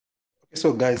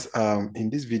So guys, in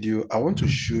this video, I want to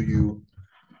show you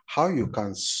how you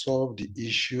can solve the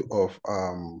issue of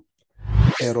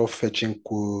error fetching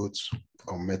codes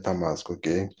on Metamask,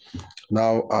 okay?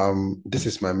 Now, this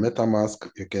is my Metamask.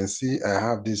 You can see I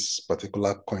have this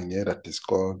particular coin here that is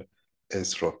called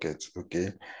S-Rocket,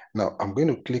 okay? Now, I'm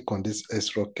going to click on this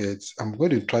S-Rocket. I'm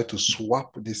going to try to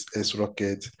swap this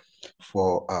S-Rocket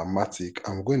for Matic.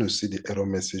 I'm going to see the error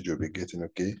message you'll be getting,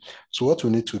 okay? So what we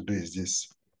need to do is this.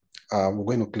 We're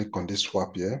going to click on this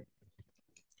swap here.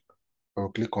 I'll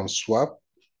click on swap.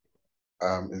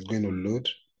 It's going to load.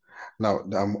 Now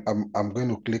I'm going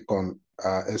to click on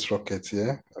S-Rocket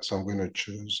here. So I'm going to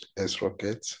choose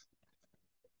S-Rocket.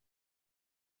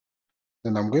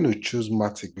 Then I'm going to choose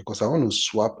Matic because I want to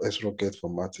swap S-Rocket for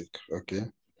Matic. Okay.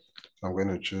 So I'm going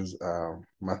to choose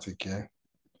Matic here.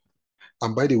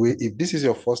 And by the way, if this is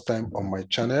your first time on my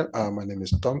channel, my name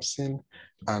is Thompson,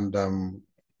 and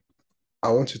I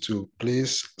want you to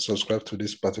please subscribe to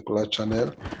this particular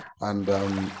channel, and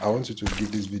I want you to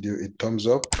give this video a thumbs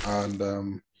up,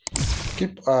 and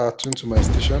keep tuned to my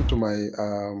station, to my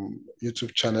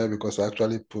YouTube channel, because I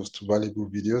actually post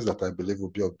valuable videos that I believe will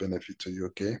be of benefit to you,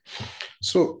 okay?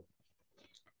 So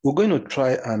we're going to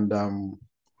try and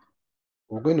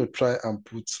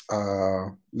put,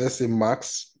 let's say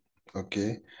max,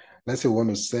 okay? Let's say we want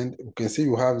to send, you can see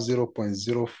you have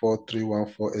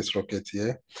 0.04314 S-Rocket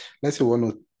here. Let's say we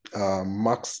want to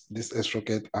max this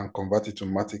S-Rocket and convert it to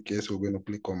Matic here. So we're going to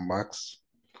click on max,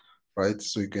 right?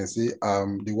 So you can see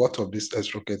the worth of this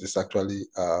S-Rocket is actually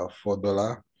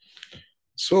 $4.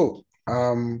 So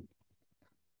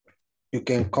you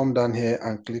can come down here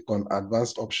and click on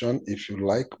advanced option if you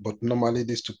like, but normally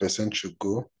this 2% should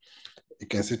go. You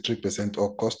can see 3%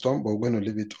 or custom, but we're going to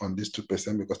leave it on this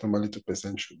 2% because normally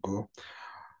 2% should go.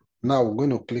 Now we're going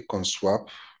to click on swap,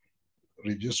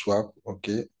 review swap.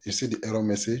 Okay, you see the error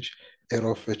message,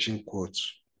 error fetching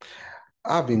quotes.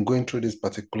 I've been going through this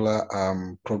particular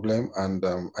problem, and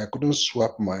I couldn't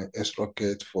swap my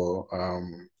S-Rocket for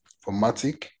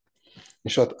Matic.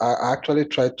 In short, I actually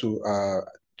tried to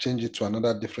change it to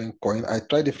another different coin. I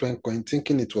tried different coin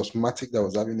thinking it was Matic that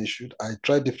was having issues. I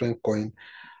tried different coin.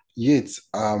 Yet,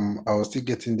 I was still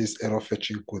getting this error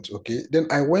fetching code, okay? Then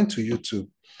I went to YouTube.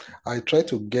 I tried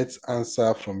to get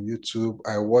answer from YouTube.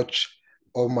 I watch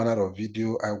all manner of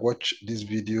video. I watch this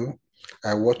video.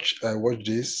 I watch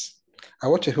this. I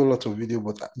watch a whole lot of video,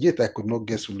 but yet I could not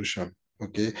get solution,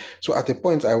 okay? So at a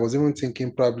point, I was even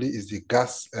thinking probably is the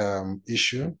gas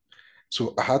issue.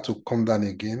 So I had to come down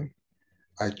again.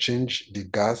 I changed the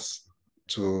gas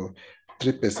to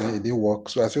 3%. It didn't work.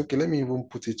 So I said, okay, let me even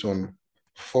put it on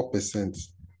 4%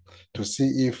 to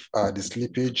see if the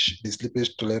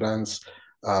slippage tolerance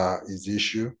is the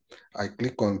issue. I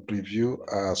click on preview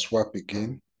swap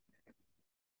again.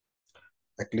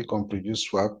 I click on preview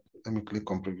swap. Let me click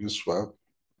on preview swap.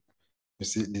 You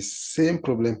see, the same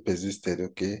problem persisted,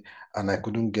 okay? And I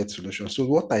couldn't get solution. So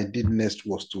what I did next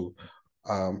was to,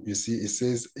 you see, it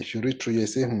says, if you read through here,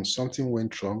 say, something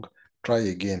went wrong, try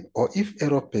again. Or if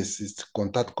error persists,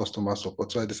 contact customer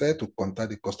support. So I decided to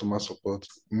contact the customer support,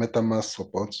 Metamask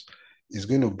support. Is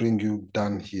going to bring you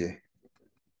down here.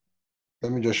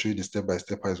 Let me just show you the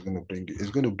step-by-step how it's going to bring you.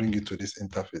 It's going to bring you to this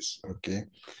interface, okay?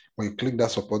 When you click that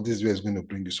support, this is where it's going to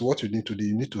bring you. So what you need to do,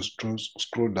 you need to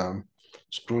scroll down,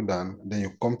 then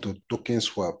you come to token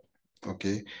swap,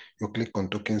 okay? You click on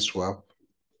token swap.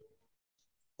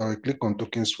 Now you click on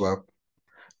token swap,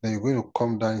 then you're going to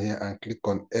come down here and click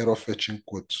on error fetching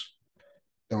quotes.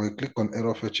 Then when you click on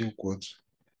error fetching quotes,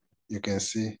 you can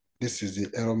see this is the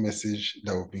error message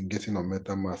that we've been getting on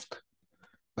MetaMask.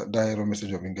 That error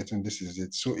message I've been getting, this is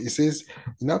it. So it says,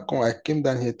 now I came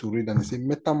down here to read, and it says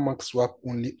MetaMask swap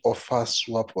only offers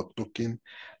swap or token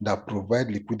that provide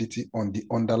liquidity on the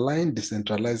underlying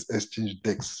decentralized exchange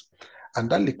DEX. And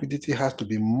that liquidity has to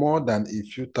be more than a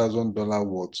few $1,000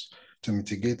 worth to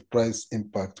mitigate price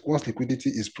impact. Once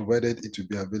liquidity is provided, it will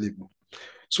be available.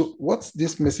 So what's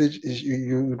this message is,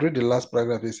 you read the last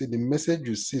paragraph, you see the message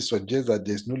you see suggests that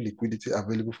there's no liquidity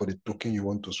available for the token you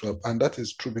want to swap. And that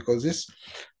is true because this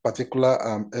particular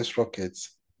S-Rocket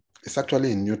is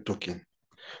actually a new token.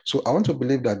 So I want to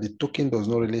believe that the token does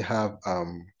not really have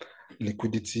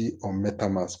liquidity on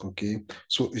MetaMask, okay?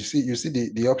 So you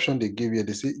see the option they give here,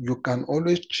 they say you can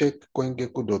always check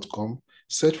coingecko.com,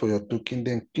 search for your token,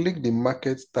 then click the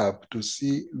market tab to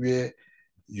see where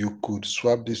you could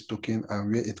swap this token and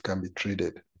where it can be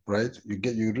traded, right? You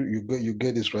get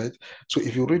this, right? So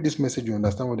if you read this message, you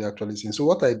understand what they're actually saying. So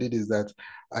what I did is that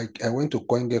I went to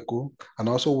CoinGecko and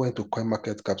also went to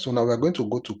CoinMarketCap. So now we're going to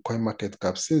go to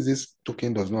CoinMarketCap. Since this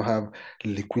token does not have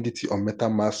liquidity on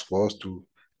MetaMask for us to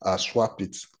swap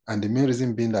it. And the main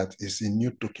reason being that it's a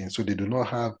new token, so they do not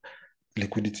have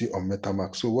liquidity on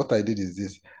MetaMask. So what I did is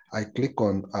this: I click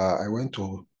on, I went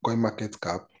to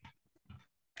CoinMarketCap.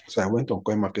 So I went on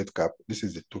CoinMarketCap. This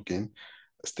is the token,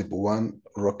 stable one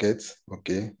rocket.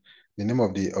 Okay, the name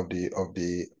of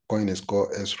the coin is called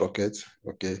S Rocket.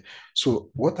 Okay, so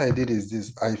what I did is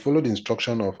this: I followed the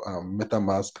instruction of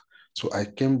MetaMask. So I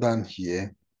came down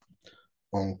here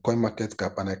on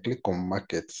CoinMarketCap and I click on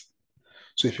markets.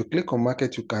 So if you click on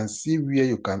market, you can see where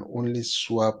you can only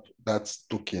swap that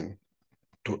token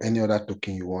to any other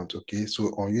token you want. Okay, so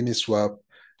on Uniswap,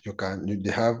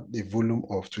 they have a volume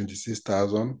of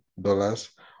 $26,000.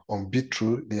 On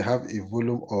Bitrue, they have a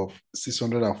volume of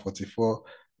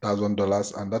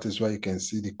 $644,000, and that is why you can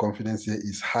see the confidence here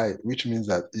is high, which means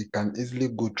that it can easily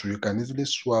go through. You can easily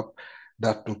swap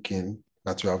that token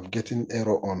that you have getting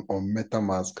error on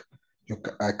MetaMask.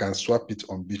 I can swap it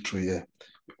on Bitrue here,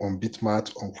 on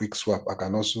Bitmart, on QuickSwap. I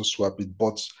can also swap it,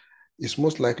 but it's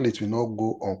most likely it will not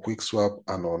go on QuickSwap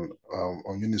and on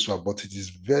Uniswap, but it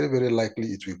is very, very likely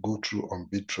it will go through on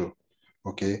Bitrue.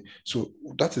 Okay, so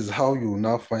that is how you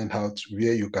now find out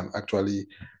where you can actually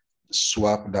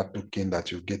swap that token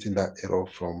that you're getting that error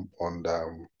from on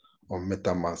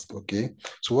MetaMask. Okay,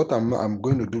 so what I'm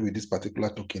going to do with this particular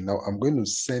token now, I'm going to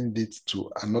send it to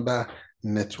another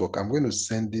network. I'm going to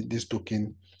send this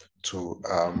token to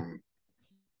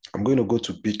I'm going to go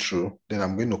to Bitrue, then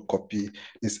I'm going to copy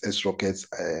this SRocket's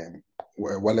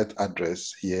wallet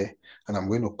address here, and I'm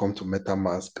going to come to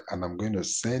MetaMask and I'm going to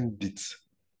send it.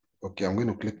 Okay, I'm going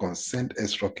to click on send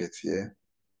SRocket here,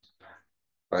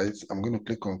 right? I'm going to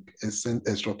click on send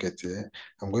SRocket here.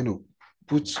 I'm going to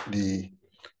put the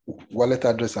wallet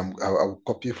address I'll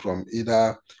copy from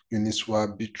either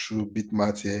Uniswap, Bitrue,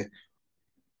 Bitmart here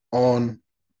on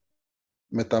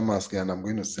MetaMask, and I'm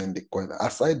going to send the coin.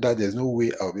 Aside that, there's no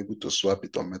way I'll be able to swap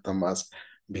it on MetaMask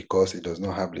because it does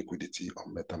not have liquidity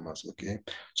on MetaMask. Okay,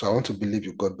 so I want to believe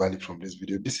you got value from this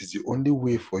video. This is the only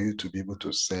way for you to be able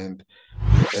to send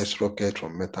your SRocket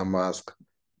from MetaMask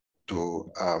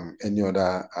to any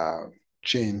other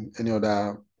chain, any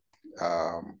other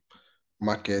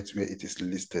market where it is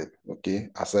listed. Okay,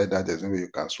 aside that, there's no way you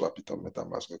can swap it on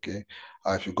MetaMask. Okay,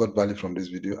 if you got value from this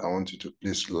video, I want you to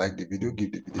please like the video,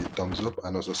 give the video a thumbs up,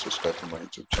 and also subscribe to my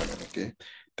YouTube channel. Okay,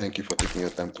 thank you for taking your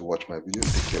time to watch my video.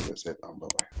 Take care of yourself and bye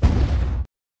bye.